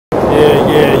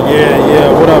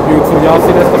Yeah. What up, YouTube? Y'all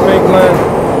see that's the pink line?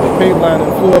 The pink line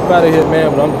that flew up out of here,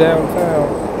 man. But I'm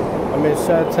downtown. I'm in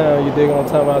Chi-Town. You dig what I'm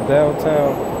talking about?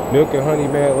 Downtown. Milk and honey,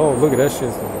 man. Oh, look at that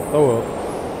shit. Throw up.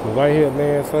 But right here,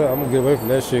 man. So I'm gonna get away from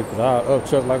that shit because I up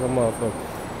chuck like a motherfucker.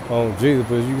 Oh, Jesus.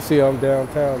 But you can see I'm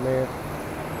downtown, man.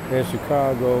 In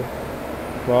Chicago.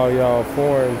 For all y'all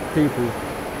foreign people.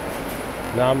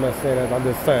 Nah, I'm not saying that. I'm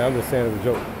just saying it's a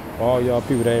joke. For all y'all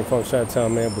people that ain't from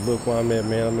Chi-Town, man, but look where I'm at,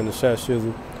 man. I'm in the Shot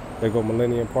Shizzle. They go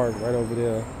Millennium Park right over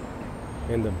there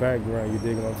in the background. You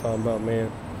dig what I'm talking about,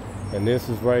 man? And this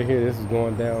is right here. This is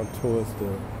going down towards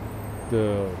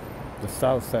the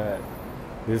south side.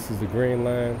 This is the green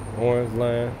line, orange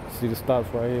line. See the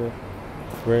stops right here?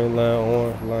 Green line,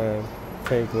 orange line,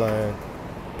 pink line,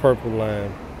 purple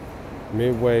line,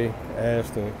 Midway,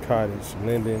 Ashton, Cottage,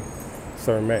 Linden,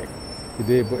 Cermak. You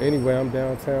did, but anyway, I'm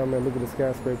downtown, man. Look at the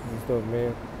skyscrapers and stuff,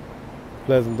 man.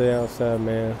 Pleasant day outside,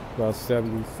 man. About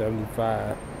 70,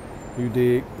 75. You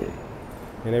dig?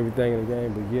 And everything in the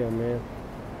game, but yeah, man.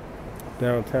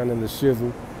 Downtown in the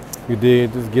shizzle. You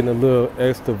did, just getting a little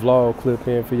extra vlog clip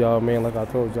in for y'all, man. Like I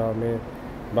told y'all, man,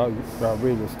 about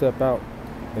ready to step out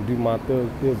and do my thug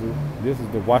thizzle. This is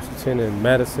the Washington and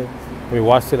Madison.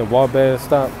 Washington and Wabash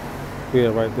stop. Yeah,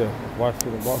 right there.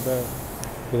 Washington and Wabash.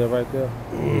 See that right there?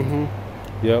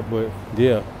 Yep, but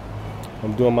yeah,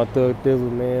 I'm doing my thug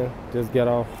thizzle, man. Just got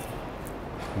off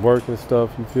work and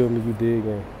stuff, you feel me, you dig?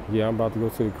 And yeah, I'm about to go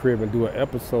to the crib and do an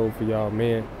episode for y'all,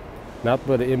 man. Not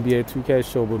for the NBA 2K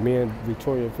show, but me and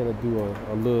Victoria finna do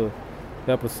a little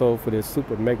episode for this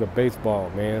Super Mega Baseball,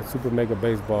 man. Super Mega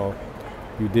Baseball.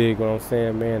 You dig what I'm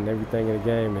saying, man, and everything in the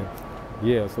game. And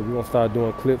yeah, so we're gonna start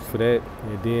doing clips for that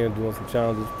and then doing some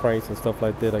challenges, pranks and stuff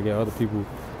like that. I got other people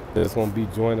that's gonna be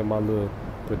joining my little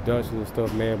production and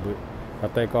stuff, man. But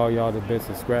I thank all y'all that been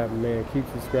subscribing, man. Keep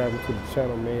subscribing to the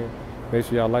channel, man. Make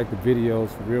sure y'all like the videos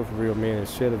for real, man, and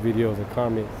share the videos and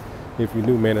comment if you're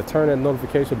new, man. And turn that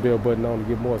notification bell button on to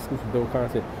get more exclusive dope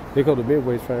content. Here go the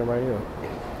Midway train right here.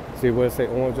 See where it say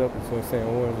orange up? So it's saying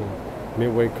orange, and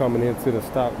Midway coming into the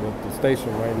stop, the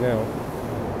station right now.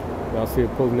 Y'all see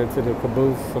it pulling into the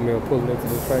caboose. Some of them pulling into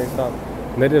the train stop.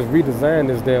 And they just redesigned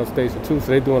this damn station too. So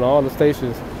they doing all the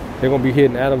stations. They're gonna be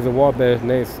hitting Adams and Wabash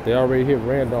next. They already hit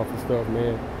Randolph and stuff,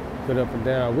 man. Put up and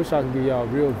down. I wish I could give y'all a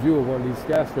real view of one of these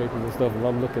skyscrapers and stuff if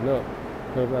I'm looking up.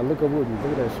 Now look up with me.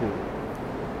 Look at that shit.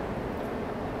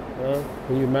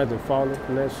 Can you imagine falling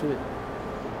from that shit?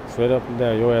 Straight up and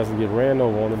down. Your ass will get ran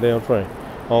over on the damn train.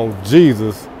 On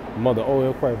Jesus, mother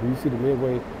oil Christ. You see the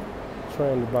Midway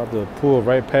train about to pull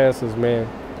right past us, man.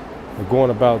 We're going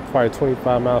about probably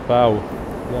 25 miles per hour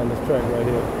down this track right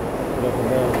here. Up and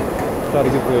down. Try to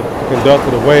get the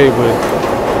conductor away, but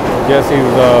I guess he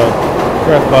was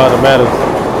pressed by the matters.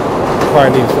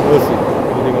 Probably needs some pussy. You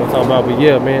know what I'm talking about? But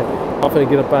yeah, man, I'm finna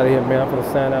get up out of here, man. I'm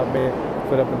finna sign out, man.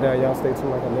 Put up and down. Y'all stay tuned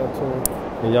like I love tuned.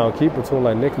 And y'all keep it tuned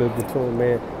like Nicholas been tuned,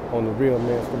 man. On the real,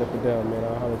 man. Stay up and down, man.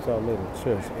 I'll holler at y'all later.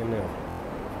 Cheers. In there.